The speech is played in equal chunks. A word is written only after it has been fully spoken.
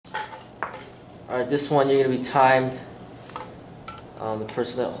Alright, this one you're going to be timed. The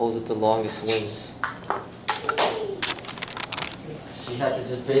person that holds it the longest wins. So you have to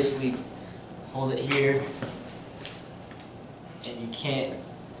just basically hold it here. And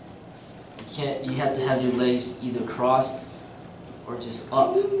you have to have your legs either crossed or just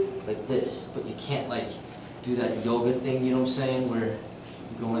up like this. But you can't like do that yoga thing, you know what I'm saying? Where you're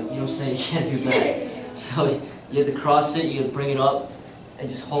going like, you know what I'm saying? You can't do that. So you have to cross it, you have to bring it up, and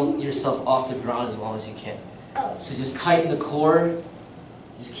just hold yourself off the ground as long as you can. So just tighten the core,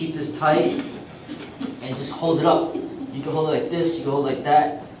 just keep this tight, and just hold it up. You can hold it like this, you can hold it like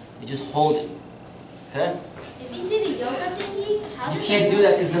that, you just hold it, okay? If you did a yoga thingy, how You can't do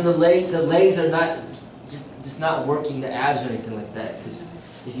that because then the legs are not, just not working the abs or anything like that. Because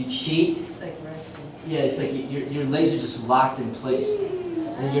if you cheat, It's like resting. yeah, it's like your legs are just locked in place.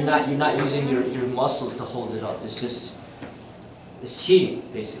 And you're not using your muscles to hold it up. It's cheating,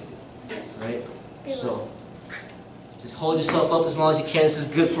 basically, right? So just hold yourself up as long as you can. This is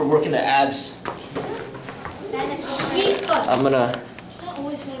good for working the abs. I'm gonna. It's not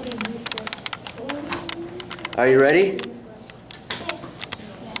always going to be moved. Are you ready?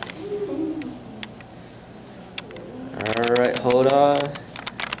 All right, hold on.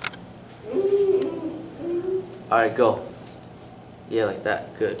 All right, go. Yeah, like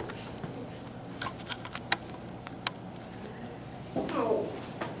that. Good.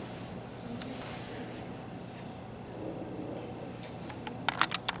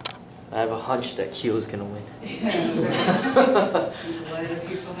 I have a hunch that Kyo's gonna win. Why do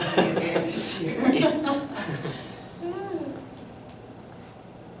people have the advantage here?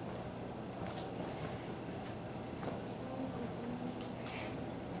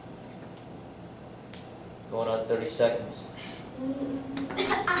 Going on 30 seconds.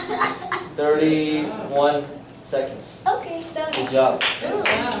 31 seconds. Okay, so Good job. Good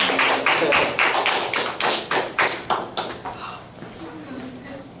job.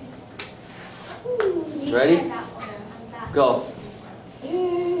 Ready? Go.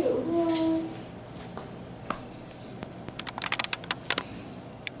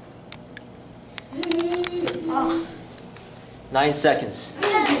 Oh. 9 seconds.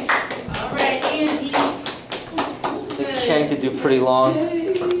 Alright, Andy. Ken could do pretty long.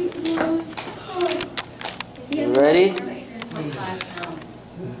 You ready? 25 pounds.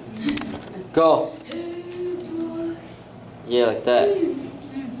 Go. Yeah, like that.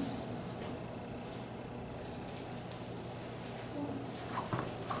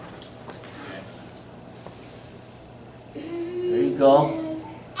 There you go.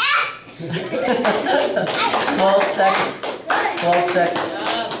 12 seconds. 12 seconds.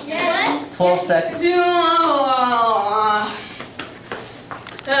 12 seconds.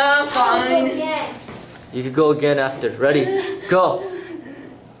 Fine. You could go again after. Ready? Go.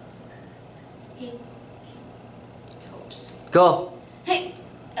 Toes. Go. Hey,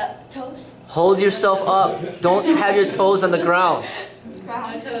 toast. Hold yourself up. Don't have your toes on the ground.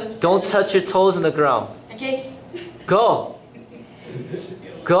 No toes. Don't touch your toes on the ground. Okay. Go.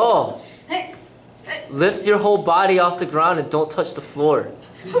 Go. Lift your whole body off the ground and don't touch the floor.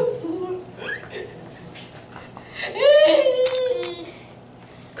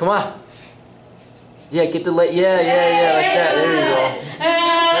 Come on. Yeah, get the leg. Yeah, like that. There you go.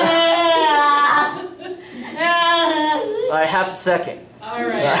 All right, half a second. All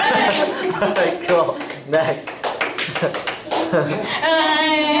right. All right, go. Next.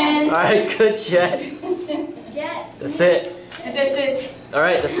 All right, good Jet. Jet. That's it. That's it. All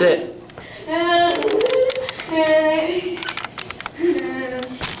right, that's it.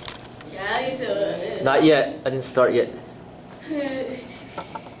 Not yet. I didn't start yet.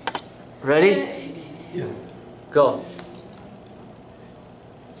 Ready? Yeah. Go.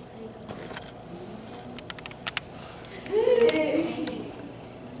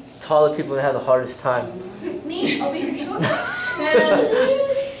 Taller people have the hardest time. Me? Over here. I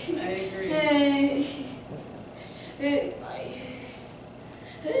agree.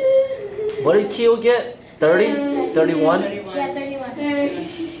 What did Keo get? 30? 31? 31. Yeah, 31.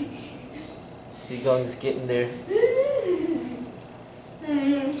 Seagung's getting there.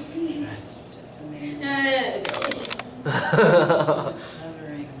 It's just amazing. Just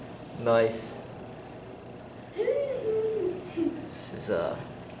hovering. Nice. This is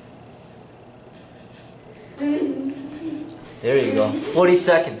there you go. 40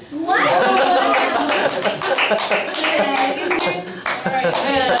 seconds. What?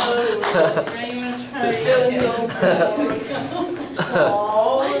 Alright, Ray, you want to try?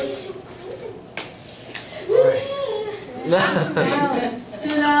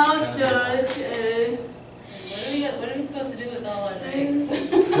 What are we supposed to do with all our legs?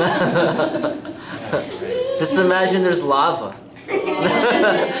 Just imagine there's lava.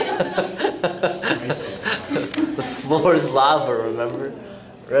 The floor is lava, remember?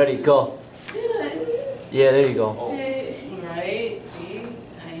 Ready, go. Yeah, there you go. Right, see?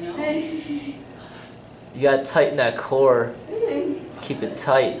 I know. You gotta tighten that core. Keep it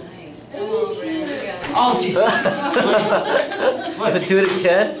tight. Come on, Brandon, you got it. Oh, Jesus. Wanna do it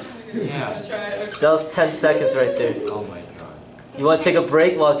again? Yeah. Let's try it. That was 10 seconds right there. Oh my god. You wanna take a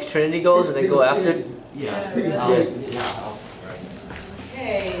break while Trinity goes and then go after? Yeah. Yeah. Right.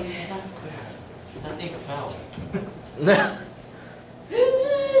 Okay. That thing fell.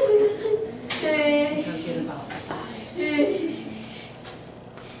 Forget about 5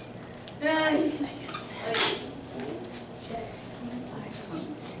 seconds. Yes.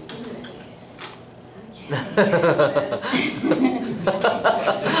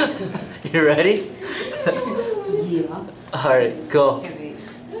 5.2. You ready? Yeah. Alright, go. Can't wait.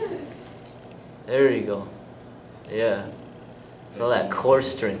 There you go. Yeah. So that core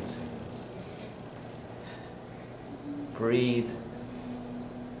strength. Breathe.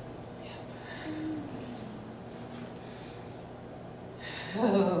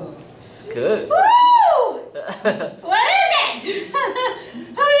 Oh. It's good. Woo! What is it?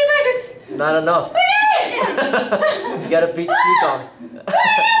 How many seconds? Not enough. You gotta beat Seagon.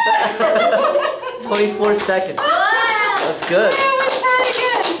 24 seconds. Wow! That's good.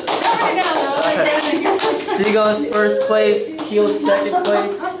 Seagon's first place. Keel's second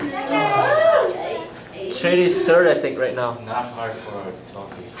place. Trinity's third, I think, right now. It's not hard for a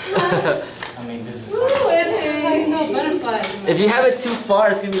toffee. I mean, this is Ooh, hard. it's like no butterflies. If you have it too far,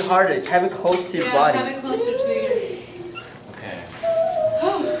 it's gonna be harder. Have it close to your Yeah, body. have it closer to your. Okay.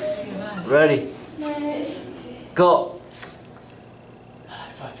 Oh, to your body. Ready? Go.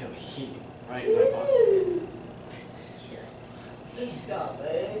 If I feel heat right in my body. Stop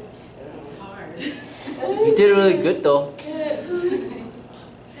it. It's hard. You did really good though.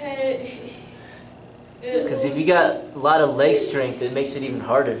 Because if you got a lot of leg strength, it makes it even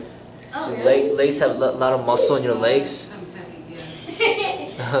harder. Oh, So really? legs have a lot of muscle in your legs. I'm heavy,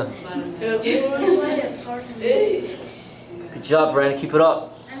 yeah. Bottom heavy. It's hard for me. Good job, Brandon. Keep it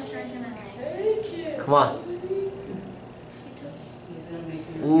up. I'm trying to Come on. He's gonna make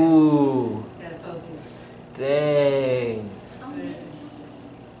me. Ooh. Gotta focus. Dang. Where is it?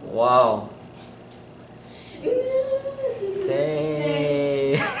 Wow.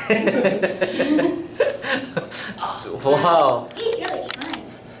 Dang. Wow. He's really trying.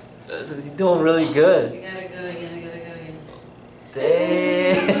 He's doing really good. I gotta go again, I gotta go again.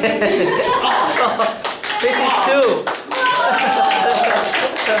 Dang. 52.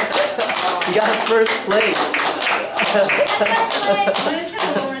 You got first place. I'm gonna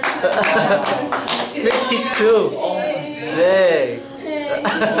try one more time. 52. Dang.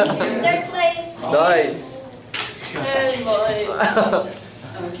 Third place. Nice.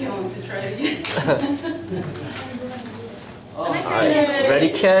 Okay, wants to try it again. Alright, ready,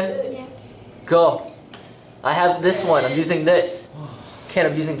 Ken? Yeah. Go. I have this one. I'm using this. Ken,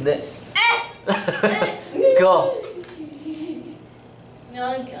 I'm using this. Go. No,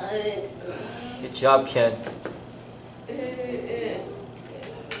 I got it. Good job, Ken.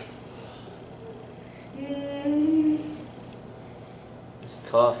 It's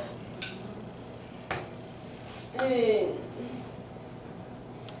tough.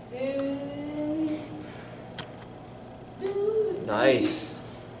 Nice.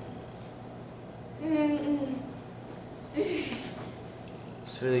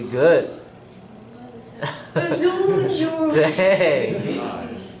 It's really good. Dang.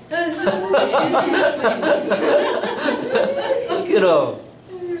 Look at him.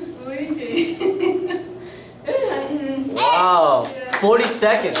 Sleeping. Wow. 40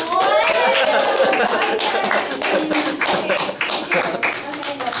 seconds.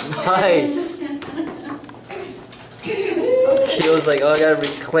 Nice. Keel's like, oh, I gotta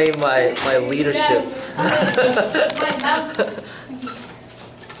reclaim my leadership.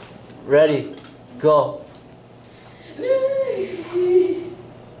 Ready, go. You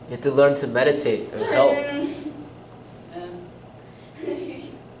have to learn to meditate. It'll help.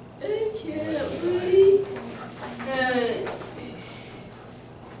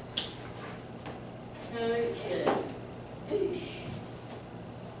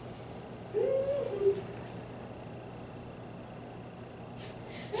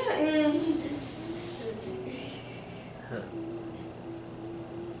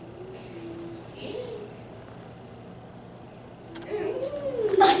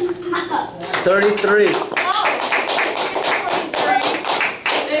 $33.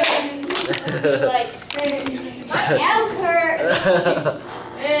 Like, my elk hurt.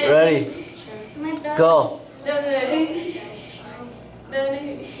 Ready? My Go. Yeah,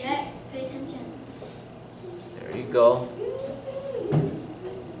 pay attention. There you go.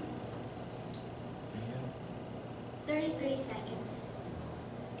 33 seconds.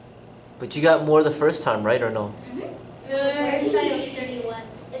 But you got more the first time, right, or no? First time was 31.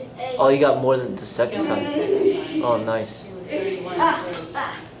 Oh, you got more than the second time. Oh, nice. It was 31. So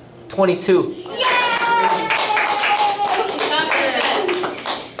 22.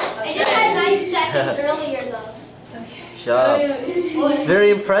 I just had 9 seconds earlier though. Job. Very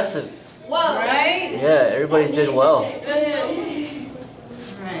impressive. Whoa. Right? Yeah, everybody did well. Right,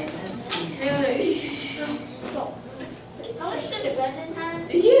 let's see. How much did the Brendan have?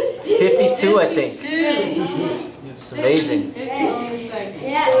 52, I think. 52. It's amazing. 52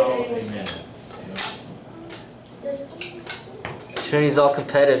 seconds. Trinity's all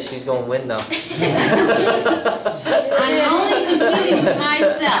competitive. She's going to win now. I'm only competing with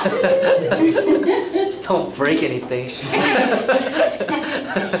myself. Just don't break anything.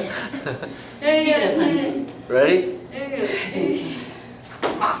 Ready?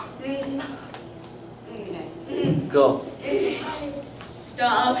 Go.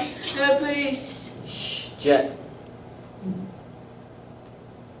 Stop. Please. Shh, Jet.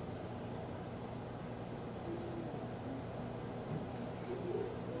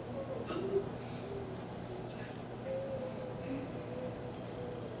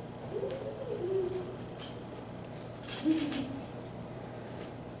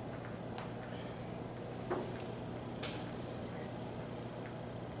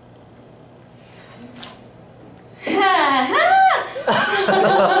 Ha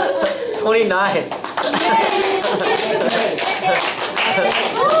 29. Good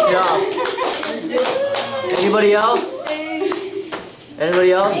job. Anybody else?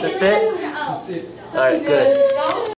 Anybody else? That's it? Alright, good.